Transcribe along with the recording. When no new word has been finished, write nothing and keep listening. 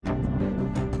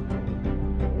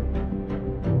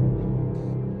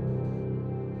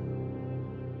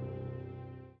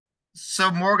So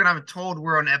Morgan, I'm told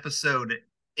we're on episode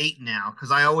 8 now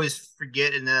because I always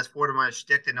forget, and that's part of my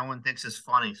shtick that no one thinks is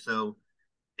funny. So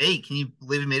 8, can you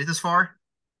believe we made it this far?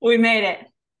 We made it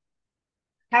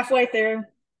halfway through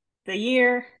the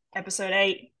year, episode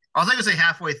 8. I was going to say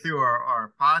halfway through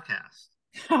our podcast.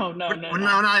 Oh, no, We're, no, we're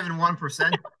no. not even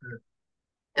 1%. It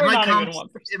We're might not come. even 1%.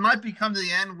 It might be come to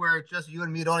the end where it's just you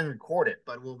and me don't even record it,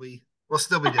 but we'll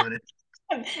still be doing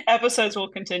it. Episodes will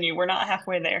continue. We're not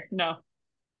halfway there. No.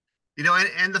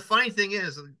 And the funny thing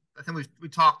is, I think we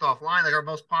talked offline. Like our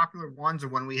most popular ones are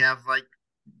when we have like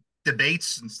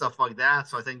debates and stuff like that.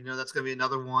 So I think that's going to be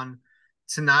another one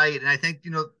tonight. And I think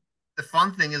the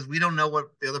fun thing is we don't know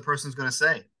what the other person's going to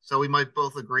say, so we might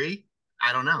both agree.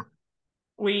 I don't know.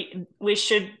 We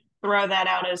should throw that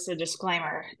out as a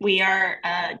disclaimer. We are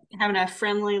having a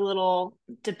friendly little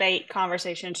debate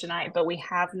conversation tonight, but we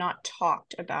have not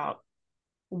talked about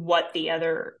what the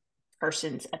other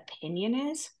person's opinion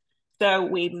is. So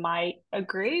we might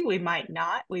agree, we might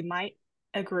not, we might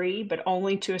agree, but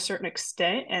only to a certain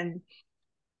extent, and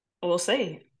we'll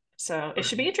see. So it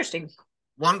should be interesting.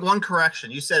 One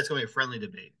correction: you said it's going to be a friendly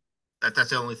debate.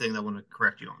 That's the only thing that I want to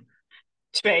correct you on.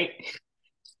 Debate.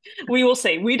 We will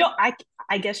see. We don't.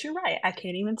 I guess you're right. I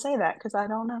can't even say that because I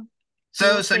don't know. We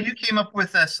will So see. you came up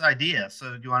with this idea.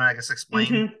 So do you want to, I guess, explain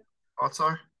Hmm. what thoughts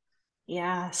are?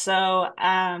 Yeah. So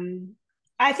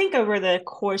I think over the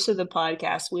course of the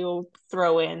podcast, we will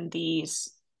throw in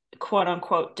these quote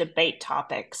unquote debate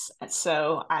topics.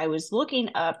 So I was looking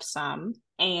up some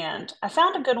and I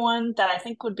found a good one that I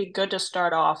think would be good to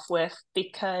start off with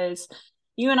because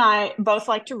you and I both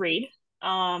like to read.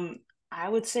 Um, I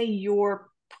would say you're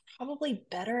probably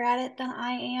better at it than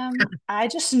I am. I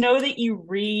just know that you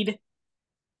read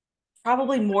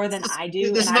probably more than This, I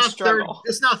do, this and is I not third. struggle.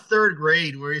 This is not third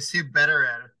grade where you see better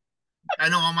at it. I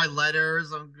know all my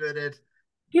letters. I'm good at.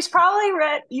 You've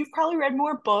probably read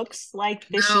more books like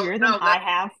this No, year than no. That I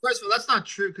have. first of all, that's not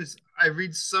true because I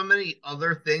read so many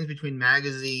other things between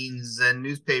magazines and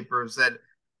newspapers that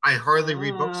I hardly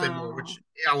read books anymore, Oh, which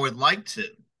I would like to,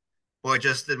 but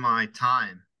just in my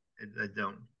time, I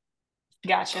don't.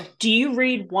 gotcha. Do you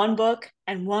read one book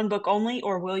and one book only,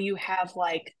 or will you have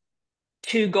like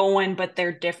two going, but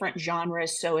they're different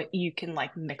genres so you can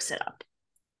like mix it up?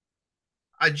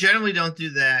 I generally don't do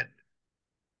that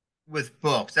with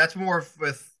books. That's more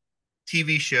with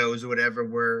TV shows or whatever.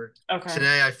 Where Okay.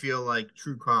 today I feel like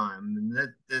true crime, and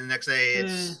then the next day Mm.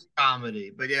 it's comedy.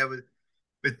 But yeah,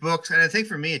 with books, and I think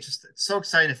for me, it's so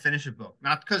exciting to finish a book.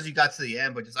 Not because you got to the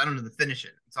end, but just I don't know to finish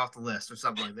it. It's off the list or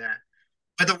something like that.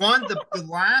 But the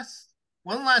last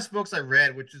one of the last books I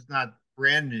read, which is not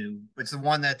brand new, but it's the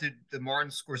one that the Martin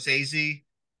Scorsese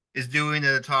is doing that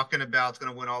they're talking about. It's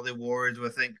going to win all the awards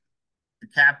with I think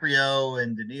DiCaprio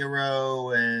and De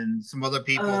Niro and some other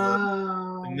people. The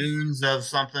Oh. Moons of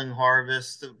something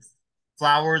Harvest, the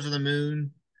Flowers of the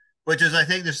Moon, which is I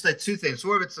think there's like two things.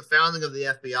 Sort of it's the founding of the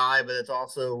FBI, but it's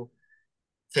also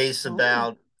case Oh.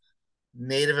 about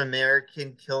Native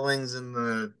American killings in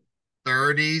the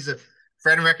 30s. A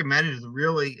friend recommended it.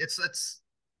 Really, it's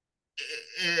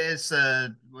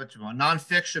a what you want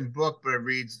nonfiction book, but it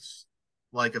reads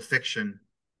like a fiction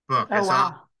book. Oh, And so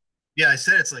wow. yeah, I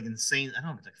said it's like insane. I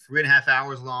don't know, it's like 3.5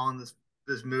 hours long.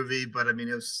 This movie, but I mean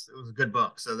it was a good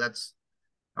book. So that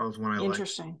was one I liked.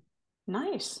 Interesting.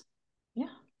 Nice. Yeah.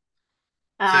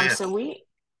 So yeah, So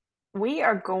we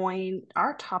are going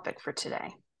our topic for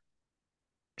today.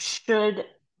 Should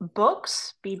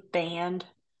books be banned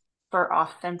for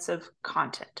offensive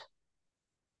content?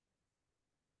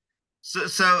 so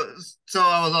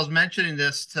I was mentioning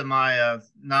this to my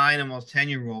 9 almost 10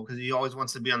 year old because he always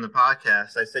wants to be on the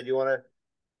podcast. I said, you want to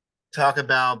talk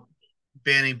about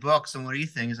banning books, and what do you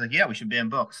think? He's like, yeah, we should ban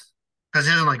books because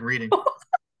he doesn't like reading.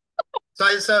 So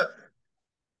I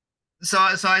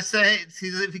so I say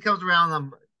if he comes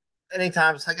around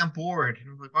anytime, it's like I'm bored. And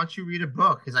I'm like, why don't you read a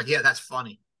book? He's like, yeah, that's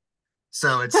funny.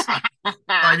 So it's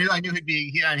I knew he'd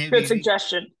be yeah, and he'd Good be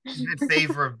suggestion. in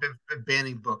favor of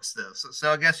banning books though.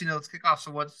 So I guess let's kick off.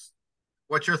 So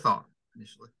what's your thought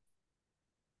initially?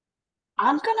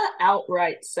 I'm gonna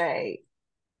outright say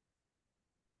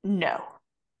no.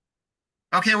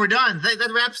 Okay, we're done.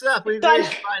 That wraps it up. We Done.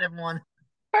 agree. Fine, everyone.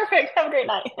 Perfect. Have a great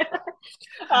night. We're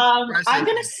on the I'm same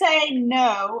gonna page. say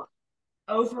no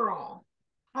overall.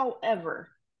 However,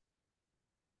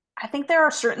 I think there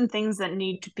are certain things that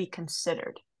need to be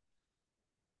considered.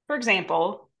 For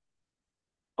example,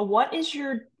 what is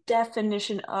your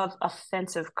definition of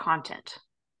offensive content?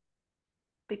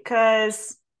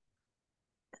 Because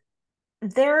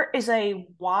there is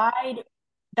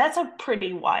that's a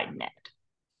pretty wide net.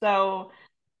 So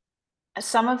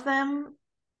some of them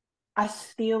I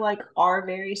feel like are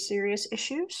very serious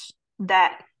issues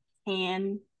that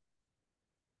can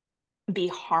be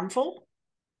harmful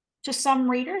to some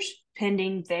readers,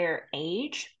 pending their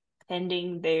age,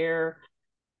 pending their,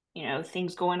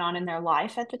 things going on in their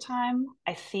life at the time.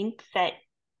 I think that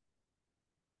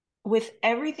with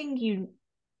everything you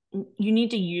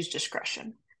need to use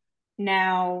discretion.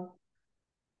 Now,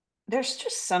 there's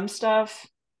just some stuff.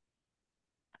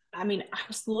 I mean, I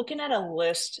was looking at a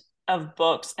list of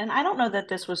books, and I don't know that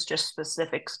this was just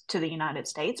specific to the United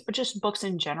States, but just books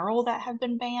in general that have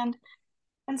been banned.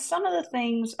 And some of the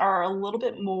things are a little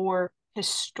bit more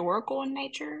historical in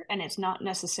nature, and it's not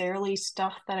necessarily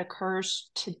stuff that occurs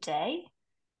today.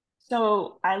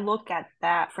 So I look at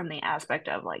that from the aspect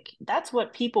of like, that's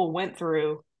what people went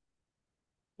through,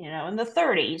 in the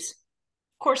 30s.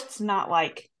 Of course, it's not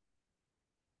like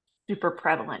super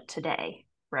prevalent today,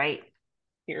 right?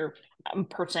 Your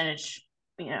percentage,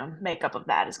 makeup of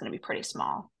that is going to be pretty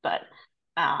small. But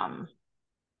um,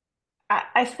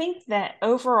 I think that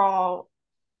overall,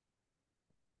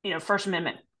 First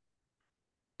Amendment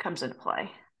comes into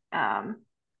play. Um,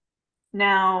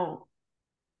 Now,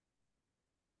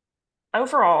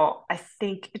 overall, I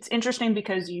think it's interesting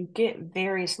because you get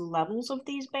various levels of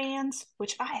these bans,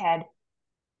 which I had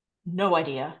no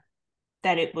idea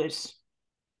that it was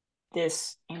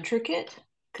this intricate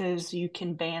because you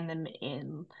can ban them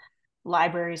in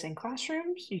libraries and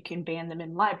classrooms, you can ban them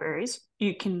in libraries,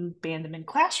 you can ban them in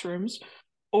classrooms,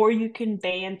 or you can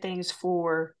ban things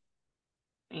for,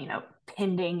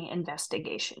 pending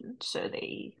investigation. So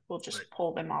they will Right. just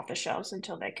pull them off the shelves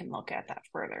until they can look at that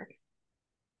further.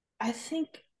 I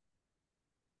think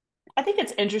I think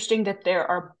it's interesting that there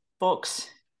are books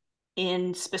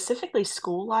in specifically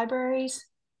school libraries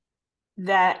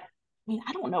that, I mean,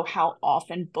 I don't know how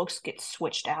often books get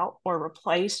switched out or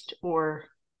replaced or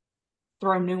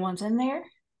throw new ones in there,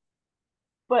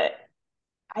 but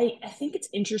I think it's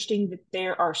interesting that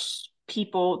there are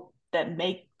people that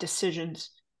make decisions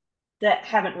that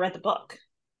haven't read the book.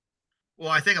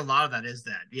 Well, I think a lot of that is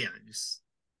that. Yeah, just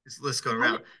list going I,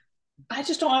 around. I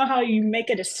just don't know how you make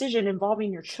a decision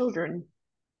involving your children.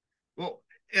 Well,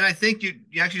 and I think you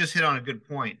actually just hit on a good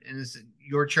point, and it's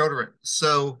your children.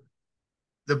 So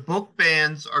the book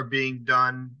bans are being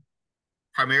done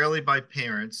primarily by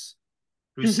parents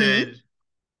who Mm-hmm. said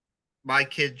my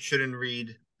kid shouldn't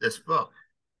read this book.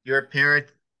 You're a parent,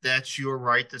 that's your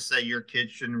right to say your kid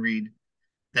shouldn't read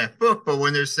that book. But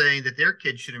when they're saying that their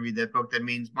kid shouldn't read that book, that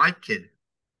means my kid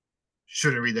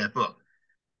shouldn't read that book.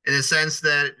 In the sense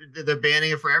that they're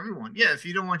banning it for everyone. Yeah, if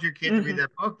you don't want your kid to read Mm-hmm.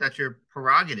 that book, that's your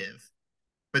prerogative.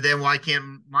 But then why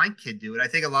can't my kid do it? I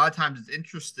think a lot of times it's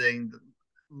interesting. A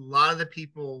lot of the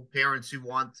people, parents who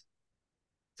want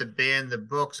to ban the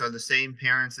books are the same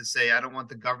parents that say, I don't want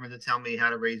the government to tell me how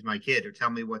to raise my kid or tell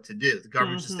me what to do. The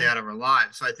government should stay Mm-hmm. out of our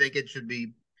lives. So I think it should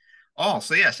be all.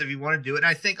 So yes, if you want to do it, and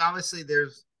I think obviously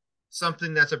there's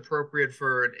something that's appropriate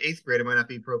for an eighth grader might not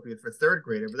be appropriate for a third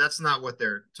grader, but that's not what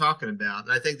they're talking about.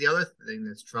 And I think the other thing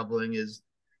that's troubling is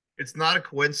it's not a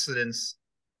coincidence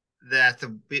that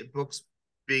the books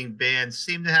being banned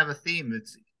seem to have a theme.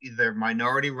 It's either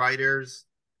minority writers,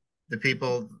 the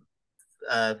people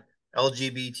uh,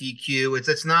 LGBTQ.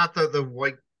 It's not the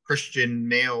white Christian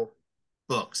male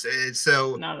books.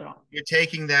 So Not at all. you're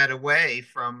taking that away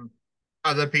from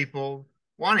other people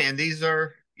wanting, and these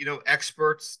are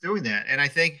experts doing that. And I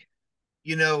think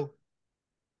you know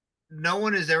no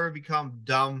one has ever become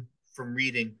dumb from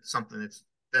reading something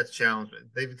that's challenging.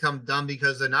 They become dumb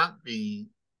because they're not being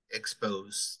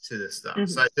exposed to this stuff.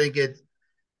 So Mm-hmm. I think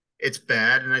it's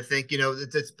bad, and I think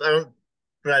it's I don't,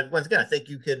 but once again, I think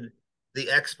you can the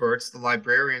experts, the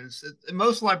librarians,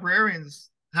 most librarians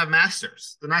have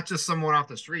masters. They're not just someone off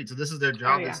the street. So this is their Oh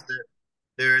job. This yeah.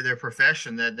 is their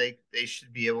profession that they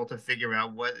should be able to figure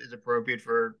out what is appropriate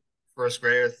for first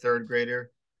grader, third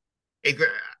grader, eighth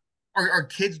grader. Are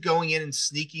kids going in and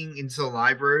sneaking into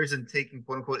libraries and taking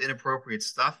quote unquote inappropriate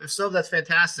stuff? If so, that's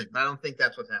fantastic. But I don't think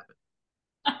that's what's happened.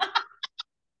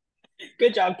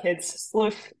 Good job, kids.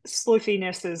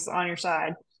 Sleufiness is on your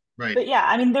side. Right. But yeah,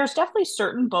 I mean, there's definitely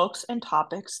certain books and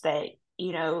topics that,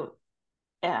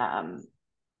 um,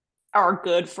 are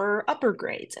good for upper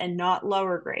grades and not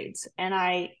lower grades. And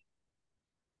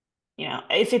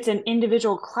if it's an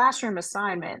individual classroom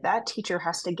assignment, that teacher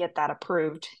has to get that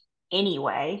approved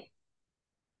anyway.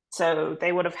 So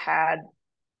they would have had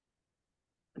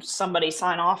somebody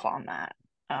sign off on that.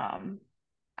 Um,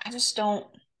 I just don't.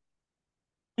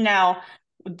 Now,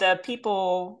 the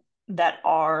people that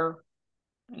are,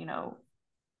 you know,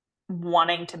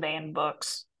 wanting to ban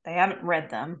books, they haven't read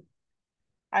them.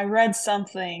 I read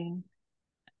something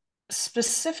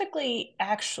specifically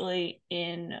actually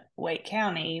in Wake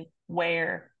County,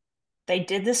 where they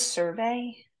did this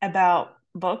survey about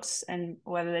books and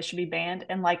whether they should be banned,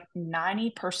 and like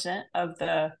 90% of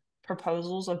the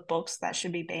proposals of books that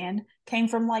should be banned came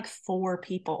from like four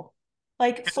people,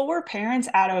 like four parents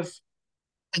out of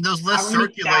And those lists however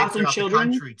many circulate thousand throughout the children.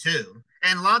 country too.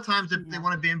 And a lot of times, if they Yeah.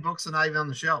 want to ban books, they're not even on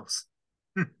the shelves.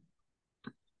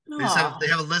 Oh, They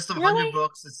have a list of 100 really?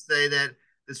 books that say that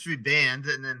this should be banned,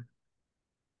 and then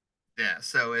yeah,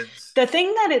 so it's The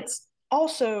thing that it's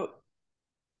also,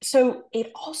 so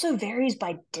it also varies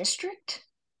by district.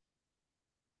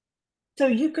 So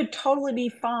you could totally be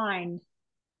fine.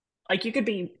 Like you could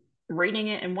be reading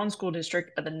it in one school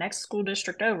district, but the next school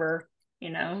district over,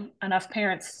 enough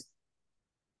parents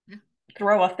yeah.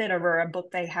 throw a fit over a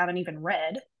book they haven't even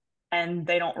read and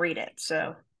they don't read it.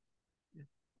 So,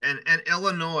 And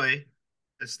Illinois,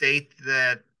 a state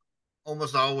that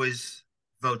almost always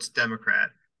votes Democrat,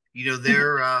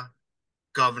 their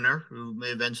governor, who may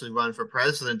eventually run for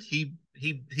president,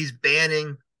 he's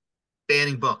banning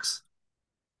books.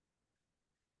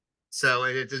 So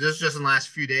this just in the last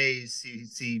few days,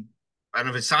 he I don't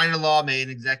know if he signed a law, made an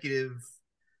executive,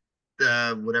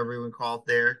 whatever you would call it,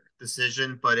 their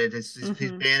decision, but he's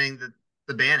mm-hmm. banning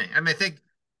the banning. I mean, I think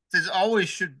there's always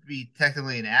should be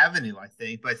technically an avenue, I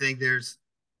think, but I think there's,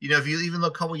 if you even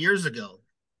look a couple years ago,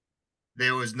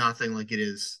 there was nothing like it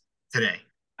is today.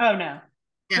 Oh no,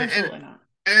 And and absolutely not.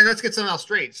 and let's get something else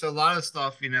straight. So a lot of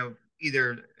stuff,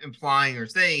 either implying or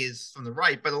saying is from the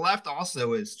right, but the left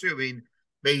also is too. I mean,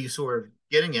 maybe sort of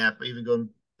getting at, but even going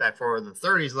back forward to the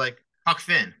 30s, like Huck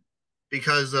Finn,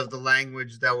 because of the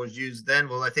language that was used then.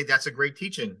 Well, I think that's a great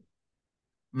teaching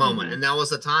moment. Mm-hmm. And that was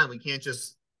the time. We can't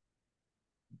just,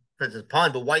 it's a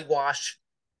pun, but whitewash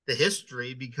the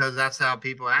history because that's how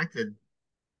people acted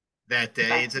that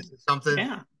day. Back, It's something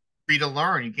yeah. for you to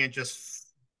learn. You can't just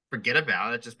forget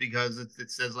about it just because it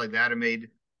says like that. It made,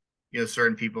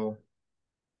 certain people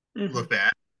Mm-hmm. look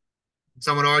bad.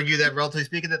 Some would argue that, relatively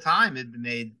speaking, at the time, it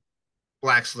made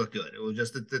blacks look good. It was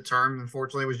just that the term,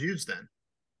 unfortunately, was used then.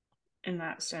 In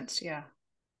that sense, yeah.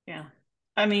 Yeah.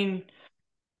 I mean,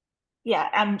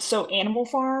 yeah, so Animal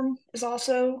Farm is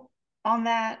also on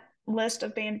that list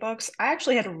of banned books. I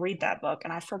actually had to read that book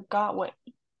and I forgot what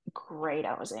grade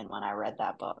I was in when I read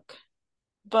that book.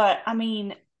 But I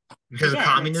mean, Because of again,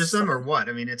 it's communism or what?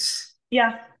 I mean, it's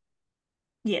yeah,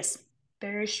 yes,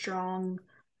 very strong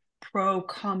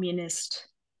pro-communist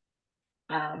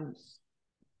um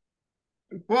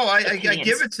well, I give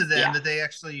opinions. it to them Yeah. that they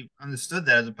actually understood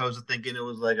that as opposed to thinking it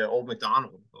was like an old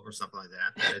McDonald or something like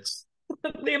that. That it's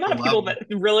The the amount of people level.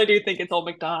 that really do think it's old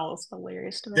McDonald is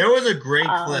hilarious to There me. was a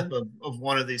great clip Um, of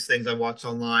one of these things I watched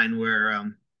online where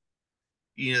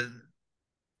you know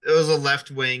it was a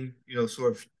left wing,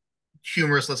 sort of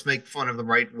humorous, let's make fun of the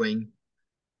right wing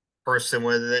person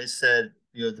where they said,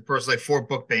 the person like four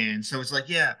book bans. So it's like,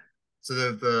 yeah. So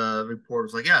the reporter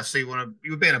was like, yeah, so you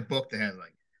would ban a book that had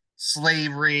like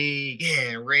slavery,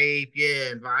 yeah, rape,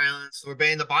 yeah, and violence. So we're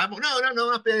banning the Bible. No, no,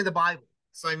 no, not banning the Bible.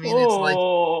 So I mean it's like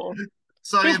oh,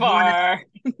 so I mean too the point is far.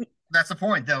 that's the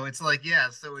point though. It's like, yeah,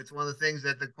 so it's one of the things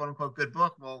that the quote unquote good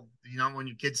book, well, when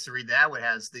your kids to read that it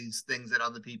has these things that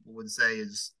other people would say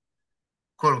is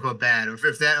quote unquote bad. Or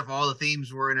if all the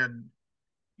themes were in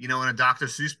a Dr.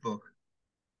 Seuss book,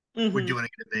 we're Mm-hmm. doing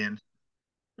it in a band.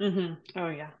 Mm-hmm. Oh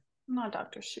yeah. Not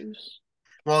Dr. Seuss.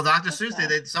 Well, Dr. That's Seuss,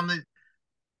 sad. something.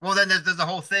 Well, then there's the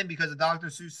whole thing because of Dr.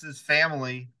 Seuss's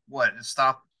family,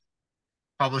 stopped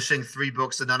publishing three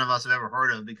books that none of us have ever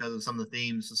heard of because of some of the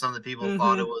themes. So some of the people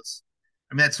thought it Mm-hmm. was,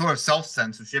 I mean, it's sort of self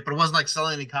censorship, but it wasn't like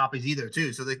selling any copies either,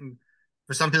 too. So they can,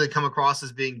 for some people, they come across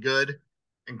as being good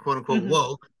and quote unquote Mm-hmm.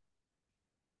 woke,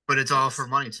 but it's all for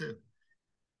Yes. money too.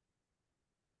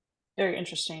 Very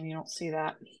interesting. You don't see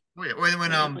that. Oh, yeah.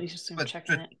 When At least I'm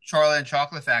checking it. Charlie and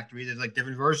Chocolate Factory, there's like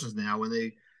different versions now when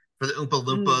they for the Oompa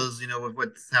Mm. Loompas,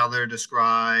 with how they're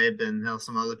described and how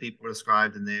some other people are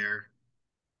described in there.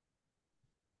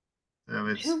 So Who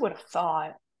it's would have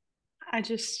thought? I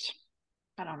just,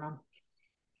 I don't know.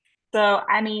 So,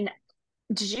 I mean,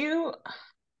 did you?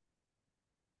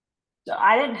 So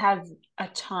I didn't have a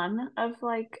ton of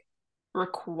like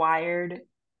required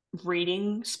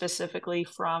reading specifically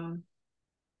from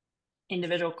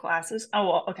individual classes. Oh,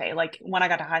 well, okay. Like when I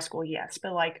got to high school, yes.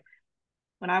 But like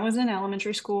when I was in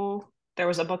elementary school, there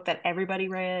was a book that everybody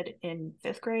read in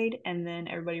fifth grade and then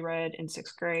everybody read in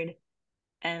sixth grade.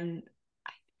 And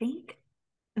I think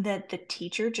that the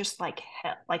teacher just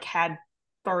had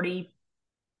 30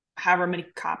 however many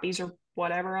copies or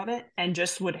whatever of it and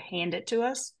just would hand it to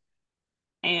us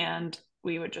and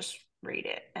we would just read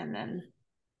it and then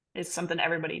It's something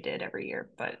everybody did every year,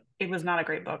 but it was not a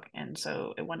great book, and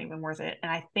so it wasn't even worth it.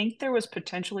 And I think there was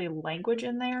potentially language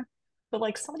in there, but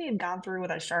like somebody had gone through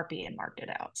with a Sharpie and marked it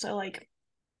out. So like,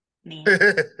 nah.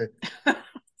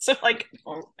 So like,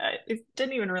 it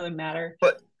didn't even really matter.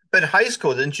 But in high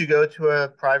school, didn't you go to a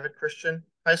private Christian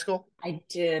high school? I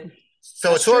did. So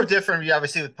That's it's sort of true. different,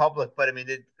 obviously, with public. But I mean,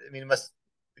 it must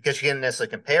because you can't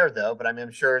necessarily compare though. But I mean,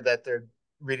 I'm sure that their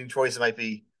reading choices might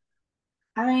be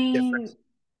I different. mean,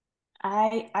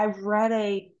 I've read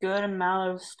a good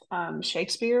amount of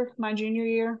Shakespeare my junior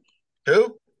year.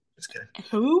 Who? Just kidding.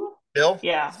 Who? Bill.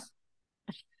 Yeah,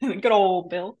 good old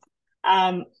Bill.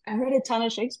 I read a ton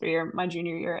of Shakespeare my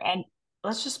junior year, and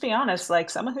let's just be honest, like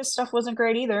some of his stuff wasn't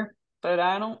great either, but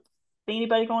I don't see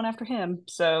anybody going after him,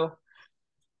 so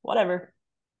whatever.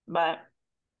 But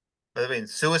I mean,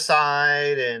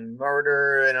 suicide and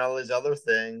murder and all these other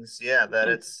things. Yeah, that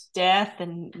and it's death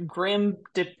and grim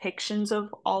depictions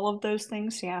of all of those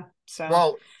things, yeah. So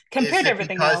well, is compared to it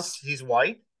everything because else, he's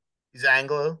white? He's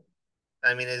Anglo?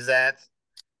 I mean, is that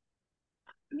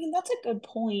I mean, that's a good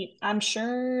point. I'm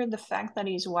sure the fact that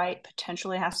he's white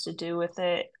potentially has to do with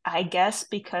it. I guess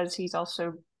because he's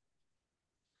also,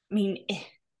 I mean,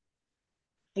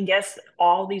 I guess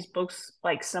all these books,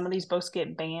 like some of these books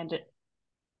get banned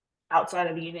outside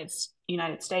of the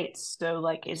United States. So,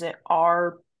 like, is it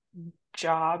our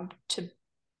job to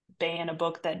ban a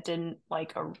book that didn't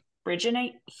like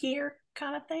originate here,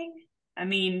 kind of thing? I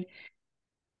mean,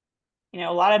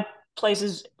 a lot of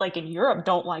places like in Europe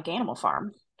don't like Animal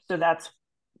Farm, so that's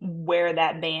where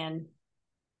that ban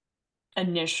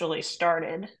initially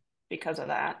started because of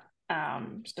that.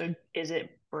 So is it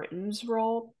Britain's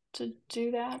role to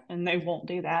do that? And they won't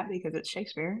do that because it's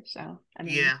Shakespeare. So I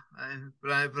mean, yeah? I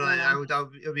don't know.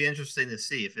 It would be interesting to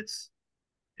see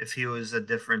if he was a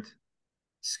different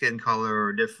skin color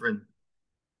or different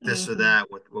this or Mm-hmm.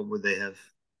 that. What would they have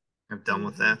done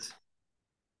with Mm-hmm. that?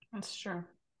 That's true.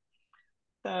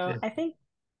 So Yeah. I think,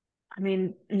 I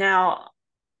mean, now,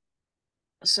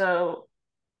 so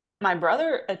my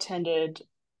brother attended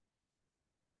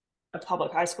a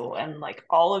public high school, and like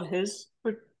all of his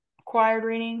required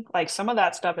reading, like some of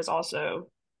that stuff is also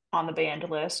on the banned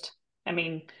list. I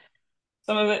mean,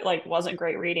 some of it like wasn't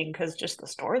great reading because just the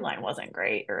storyline wasn't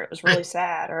great or it was really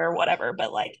sad or whatever.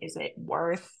 But like, is it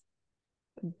worth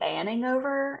banning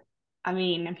over? I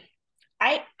mean,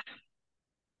 I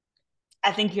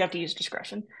I think you have to use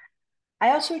discretion.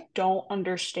 I also don't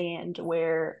understand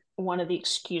where one of the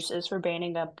excuses for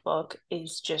banning a book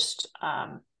is just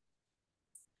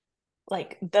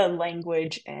like the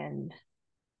language and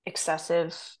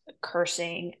excessive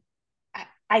cursing. I,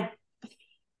 I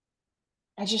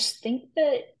I just think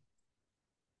that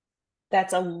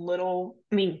that's a little.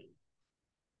 I mean,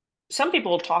 some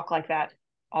people talk like that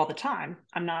all the time.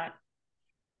 I'm not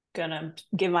gonna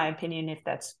give my opinion if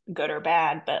that's good or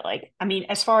bad, but like, I mean,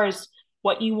 as far as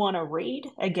what you want to read,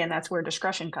 again, that's where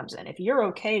discretion comes in. If you're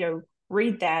okay to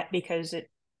read that because it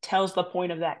tells the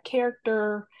point of that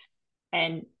character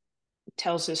and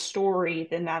tells his story,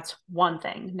 then that's one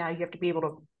thing. Now you have to be able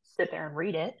to sit there and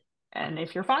read it. And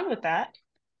if you're fine with that,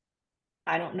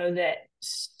 I don't know that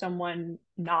someone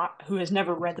not who has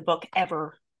never read the book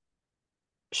ever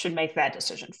should make that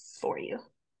decision for you.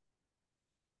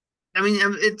 I mean,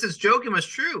 it's just joking, but it's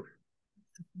true.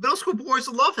 Middle school boys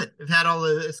would love it. It had all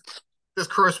this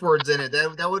curse words in it.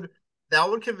 That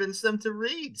would convince them to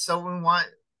read. So when why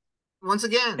once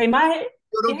again, They might,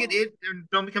 don't yeah. get it.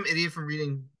 Don't become idiot from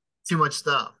reading too much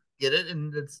stuff. Get it?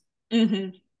 And it's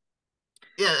Mm-hmm.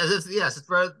 yeah, yes, it's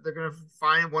right. They're gonna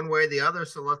find one way or the other.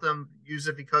 So let them use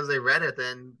it because they read it.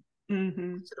 Then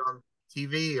Mm-hmm. use it on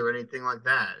TV or anything like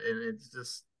that. And it's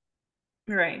just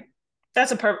Right.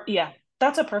 Yeah,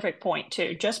 that's a perfect point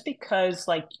too. Just because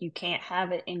like you can't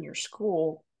have it in your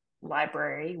school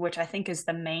library, which I think is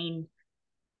the main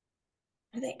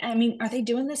I mean, are they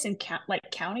doing this in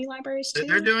like county libraries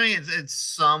they're too? doing it. It's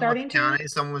some with Starting to? county,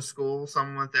 some with school,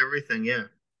 some with everything. Yeah.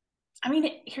 I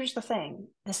mean, here's the thing.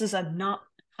 This is a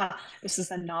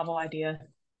novel idea.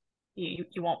 You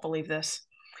won't believe this.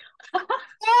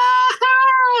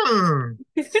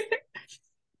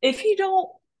 If you don't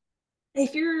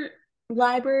if your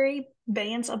library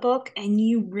bans a book and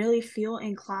you really feel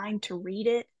inclined to read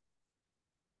it,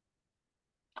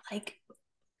 like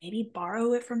maybe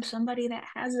borrow it from somebody that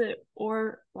has it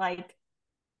or like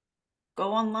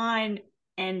go online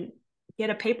and get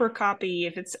a paper copy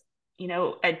if it's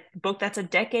a book that's a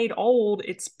decade old.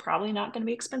 It's probably not going to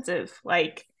be expensive.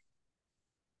 Like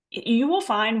you will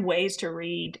find ways to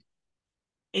read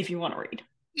if you want to read,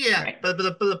 Yeah, right? but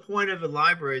the point of a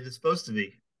library is it's supposed to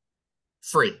be.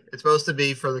 free. It's supposed to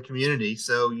be for the community,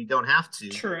 so you don't have to.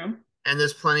 True. And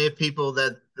there's plenty of people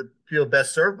that the people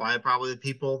best served by it, probably the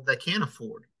people that can't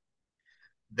afford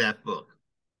that book.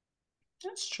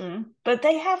 That's true. But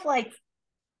they have like,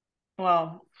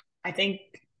 well, I think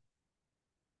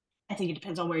I think it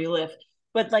depends on where you live.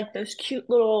 But like those cute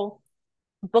little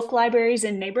book libraries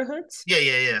in neighborhoods. Yeah,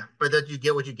 yeah, yeah. But that you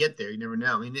get what you get there. You never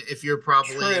know. I mean, if you're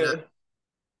probably True.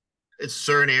 in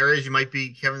certain areas, you might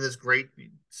be having this great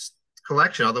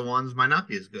collection. Other ones might not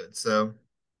be as good. So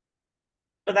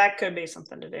But that could be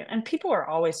something to do. And people are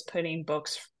always putting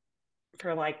books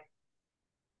for like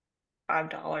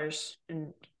 $5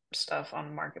 and stuff on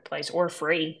the marketplace or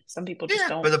free. Some people just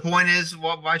yeah. But don't. the point is,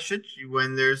 well, why should you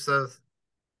when there's a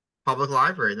public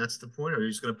library? And that's the point. Are you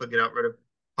just going to get out rid of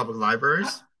public I,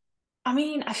 libraries? I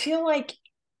mean, I feel like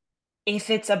if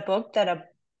it's a book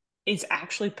that is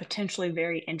actually potentially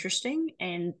very interesting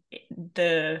and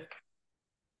the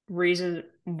reason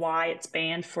why it's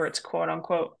banned for its quote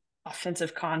unquote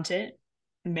offensive content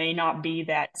may not be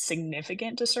that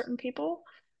significant to certain people,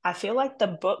 I feel like the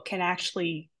book can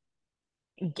actually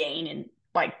gain in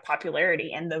like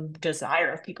popularity and the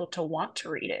desire of people to want to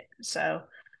read it. So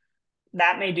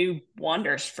that may do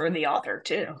wonders for the author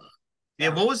too. Yeah.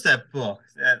 So, What was that book?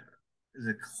 That is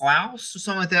it Klaus or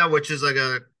something like that, which is like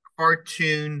a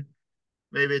cartoon.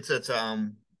 Maybe it's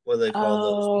what do they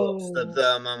call those books?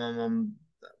 oh,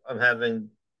 I'm having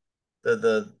the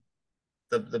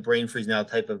the the brain freeze now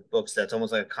type of books that's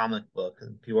almost like a comic book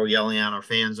and people are yelling out or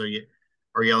fans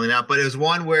are yelling out. But it was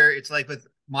one where it's like with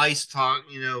mice talk,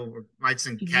 or mice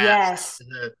and cats, yes,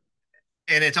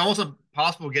 and it's also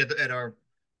possible to get at our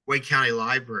Wake County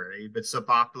Library, but it's so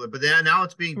popular. But then now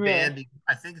it's being really. banned.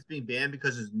 I think it's being banned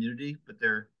because it's nudity, but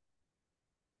they're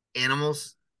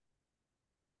animals.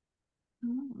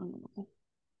 Mm,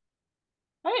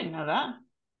 I didn't know that.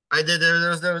 I did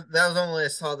that was only I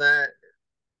saw that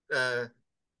uh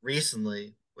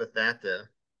recently with that though.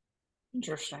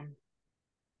 Interesting.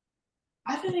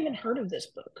 I haven't even heard of this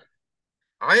book.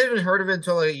 I hadn't heard of it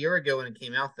until like a year ago when it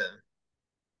came out though.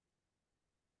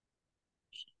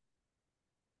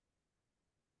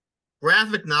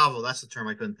 Graphic novel, that's the term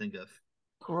I couldn't think of.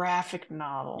 Graphic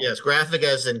novel. Yes, graphic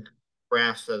as in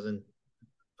graphs as in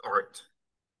art,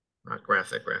 not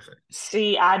graphic.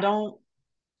 See, I don't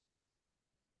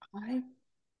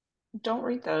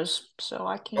read those, so I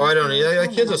Oh, I can't don't know. really Yeah,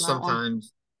 comment kids are on that one.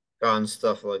 sometimes gotten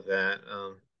stuff like that.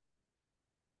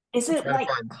 Is I'm it trying to like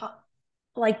find.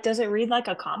 like does it read like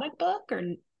a comic book or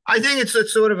I think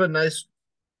it's sort of a nice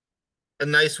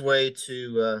way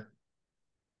to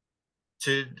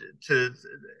to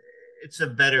it's a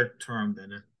better term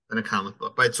than a comic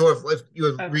book. But it's sort of if you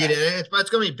would read it, okay. it's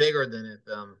going to be bigger than it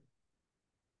a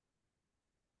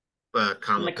In the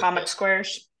comic book comic is.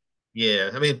 squares? Yeah,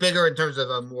 I mean bigger in terms of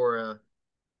a more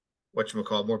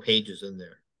whatchamacallit, more pages in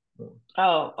there.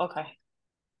 Oh, okay.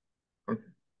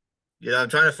 I'm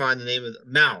trying to find the name of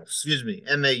mouse. Excuse me,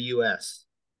 MAUS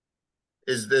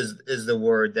is the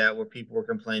word that where people were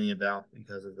complaining about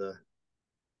because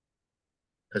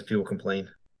people complain.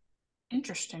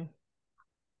 Interesting.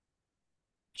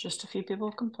 Just a few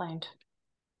people complained.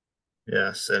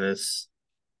 Yes, and it's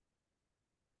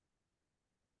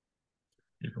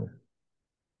people.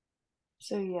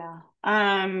 So yeah.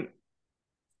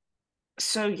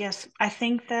 So yes, I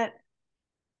think that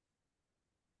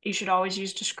you should always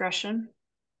use discretion,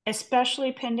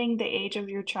 especially pending the age of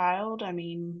your child. I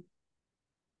mean,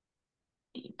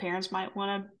 parents might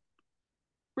want to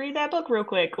read that book real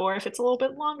quick, or if it's a little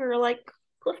bit longer, like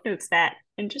cliff notes that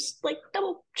and just like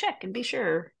double check and be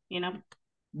sure.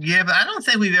 Yeah, but I don't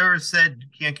think we've ever said you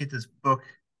can't get this book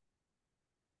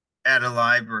at a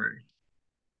library.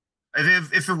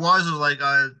 If it was like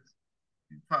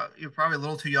you're probably a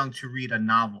little too young to read a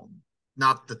novel,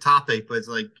 not the topic, but it's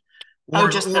like, Oh,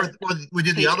 just or the we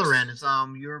do the other end. pages.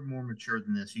 It's you're more mature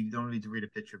than this. You don't need to read a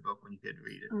picture book when you could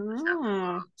read it. For example.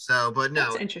 Oh, So, but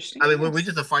that's no, interesting. I mean we Yes.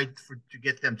 just have to fight to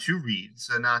get them to read,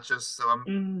 so not just so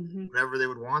Hmm. whatever they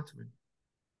would want,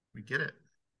 we get it.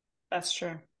 That's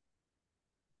true.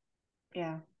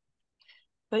 Yeah.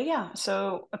 But yeah,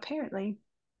 so apparently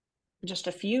just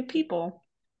a few people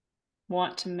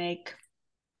want to make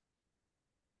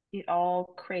it all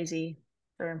crazy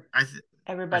for I th-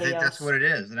 I everybody think that's else. what it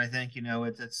is, and I think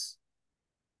it's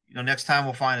next time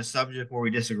we'll find a subject where we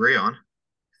disagree on,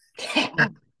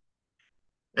 and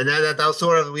that was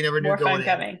sort of we never knew More going fun in.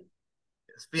 coming.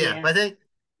 But yeah, Yeah. but I think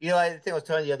I think I was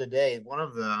telling you the other day one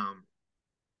of the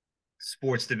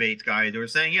sports debates guys they were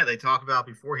saying they talk about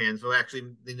beforehand, so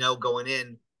actually they know going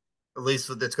in at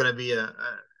least that's going to be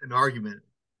an argument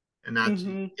and not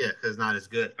Hmm. because it's not as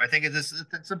good. I think it's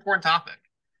an important topic.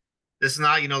 This is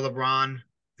not, LeBron,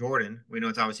 Jordan. We know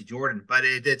it's obviously Jordan, but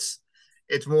it's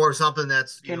more something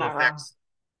that's You're not wrong.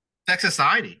 affects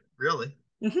society, really.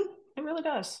 It really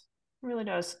does. It really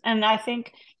does. And I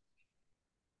think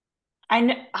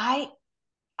I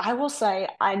will say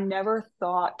I never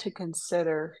thought to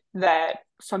consider that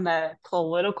from a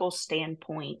political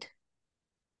standpoint,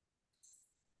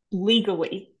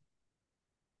 legally,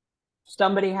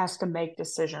 somebody has to make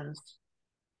decisions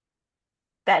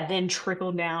that then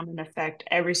trickle down and affect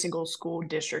every single school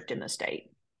district in the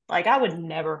state. Like I would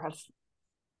never have,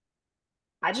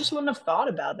 I just wouldn't have thought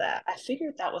about that. I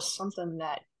figured that was something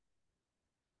that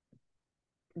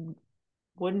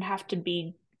wouldn't have to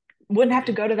be, wouldn't have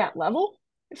to go to that level,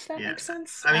 if that Yeah. makes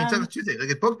sense. I mean, it's two things. Like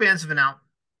the book bans have been out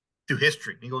through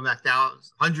history, and going back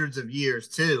thousands, hundreds of years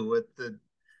too, with the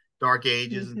Dark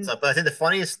Ages and Mm-hmm. stuff. But I think the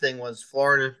funniest thing was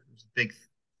Florida was big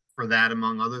for that,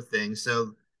 among other things.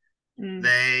 So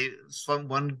Mm.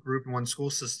 one group and one school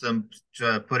system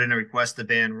put in a request to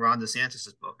ban Ron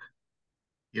DeSantis's book.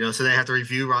 So they have to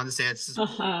review Ron DeSantis's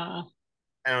Uh-huh.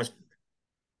 and it was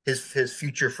his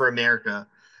future for America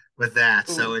with that.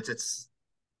 So Ooh. it's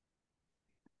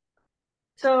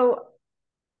So,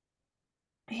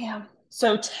 yeah.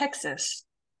 So Texas,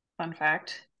 fun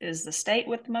fact, is the state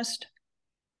with the most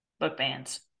book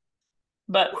bans.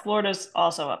 But Florida's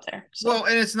also up there. So well,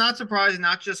 and it's not surprising,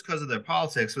 not just because of their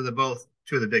politics, but they're both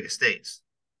two of the biggest states.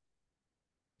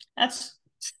 that's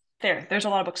fair. There's a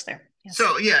lot of books there. Yes.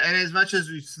 So yeah, and as much as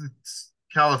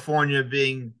California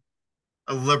being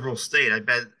a liberal state, I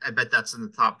bet that's in the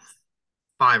top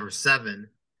 5 or 7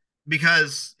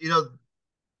 because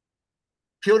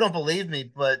people don't believe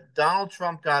me, but Donald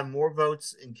Trump got more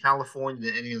votes in California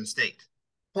than any other state,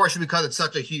 partially because it's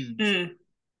such a huge Mm,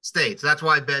 state. So that's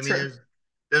why I bet. I mean, true.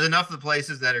 there's enough of the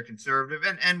places that are conservative,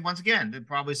 and once again,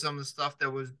 probably some of the stuff that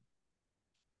was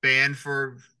banned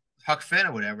for Huck Finn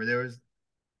or whatever. There was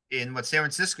in San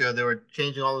Francisco, they were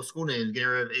changing all the school names, getting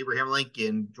rid of Abraham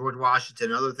Lincoln, George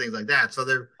Washington, other things like that. So Oh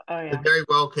there yeah. very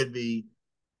well could be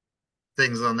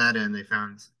things on that end they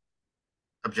found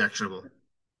objectionable.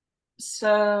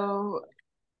 So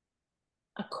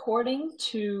according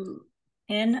to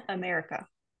In America,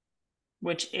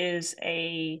 which is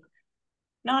a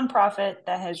nonprofit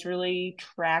that has really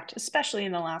tracked, especially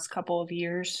in the last couple of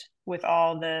years, with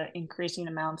all the increasing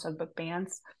amounts of book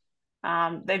bans.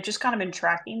 They've just kind of been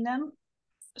tracking them.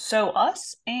 So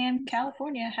us and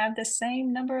California have the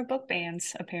same number of book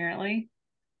bans, apparently,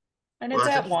 and Well, it's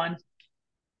that's at interesting. one.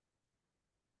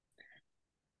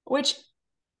 Which,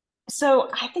 so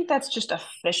I think that's just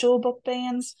official book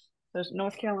bans. So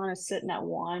North Carolina's sitting at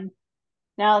one.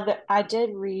 Now that I did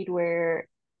read where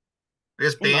I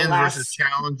guess in the bans versus last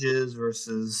challenges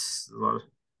versus a lot of,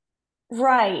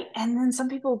 right, and then some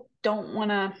people don't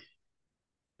want to.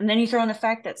 And then you throw in the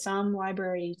fact that some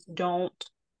libraries don't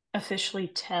officially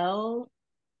tell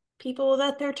people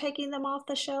that they're taking them off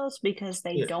the shelves because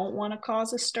they yeah. don't want to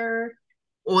cause a stir.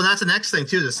 Well, that's the next thing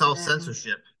too, the self Um,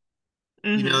 censorship.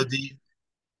 You know, mm-hmm.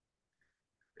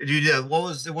 what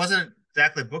was it wasn't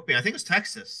exactly a book ban. I think it was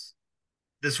Texas.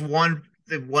 This one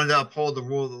they wanted to uphold the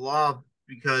rule of the law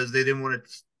because they didn't want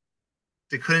to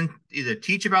they couldn't either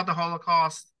teach about the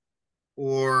Holocaust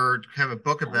or have a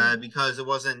book about it Oh, because it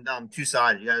wasn't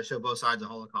two-sided. You got to show both sides of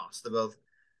the Holocaust, the both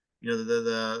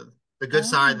the good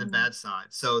side and the oh, bad side.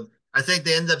 So I think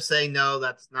they ended up saying no,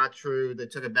 that's not true. They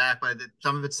took it back, but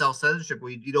some of it's self-censorship.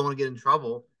 You don't want to get in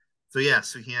trouble. So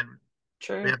yes, we can't.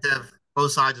 We true. have to have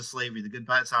both sides of slavery, the good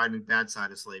side and the bad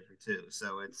side of slavery too.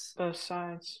 So Both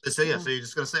sides. so yeah. Yeah, So you're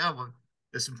just gonna say, oh, well,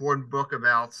 this important book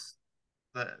about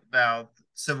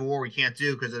Civil War we can't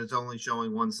do because it's only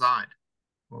showing one side.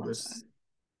 Well, one side. there's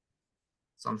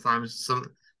sometimes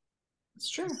It's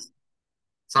true.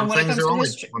 some And when it things comes are to only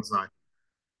history, one side.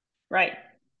 right,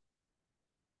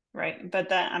 right. But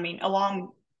that, I mean,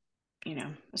 along,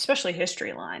 especially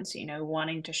history lines,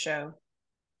 wanting to show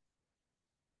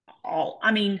all,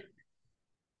 I mean,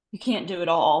 you can't do it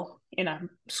all in a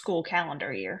school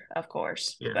calendar year, of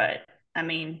course, Yeah. but I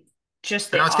mean,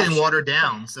 just But the now it's getting option watered to,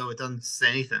 down, so it doesn't say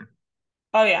anything.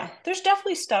 oh yeah, there's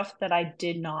definitely stuff that I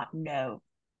did not know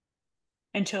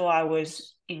until I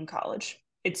was in college.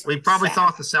 It's We probably sad.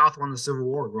 thought the South won the Civil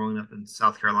War growing up in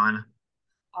South Carolina.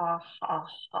 Ha ha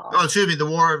Oh, ha. excuse me, the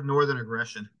War of Northern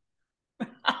Aggression.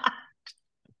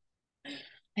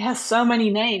 It has so many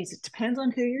names. It depends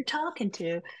on who you're talking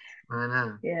to. I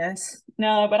know. Yes.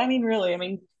 No, but I mean, really, I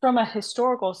mean, from a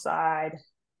historical side,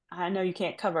 I know you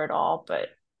can't cover it all, but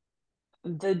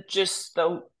the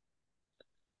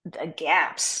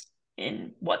gaps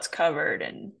in what's covered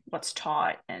and what's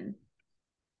taught, and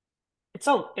it's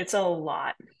a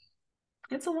lot.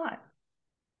 It's a lot.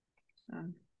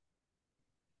 Um,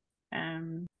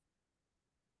 um,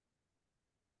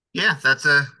 Yeah, that's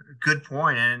a good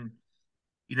point. And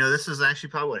this is actually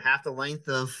probably what half the length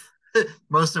of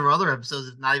most of our other episodes,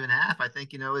 if not even half. I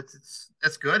think it's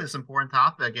that's good. It's an important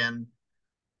topic, and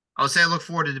I would say I look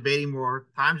forward to debating more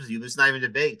times with you. But it's not even a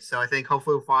debate, so I think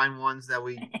hopefully we'll find ones that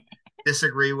we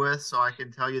disagree with, so I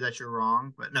can tell you that you're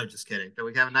wrong. But no, just kidding. That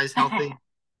we have a nice, healthy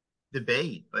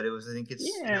debate. But I think it's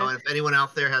yeah. if anyone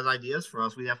out there has ideas for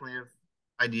us, we definitely have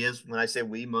ideas. When I say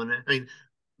we, Mona, I mean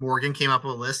Morgan came up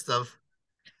with a list of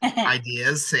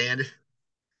ideas, and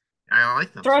I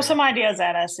like them. Throw So some ideas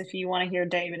at us if you want to hear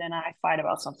David and I fight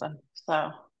about something.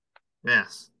 So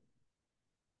yes,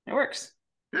 it works.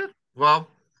 good. Well,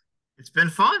 it's been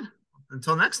fun.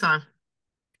 Until next time.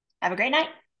 Have a great night.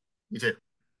 You too.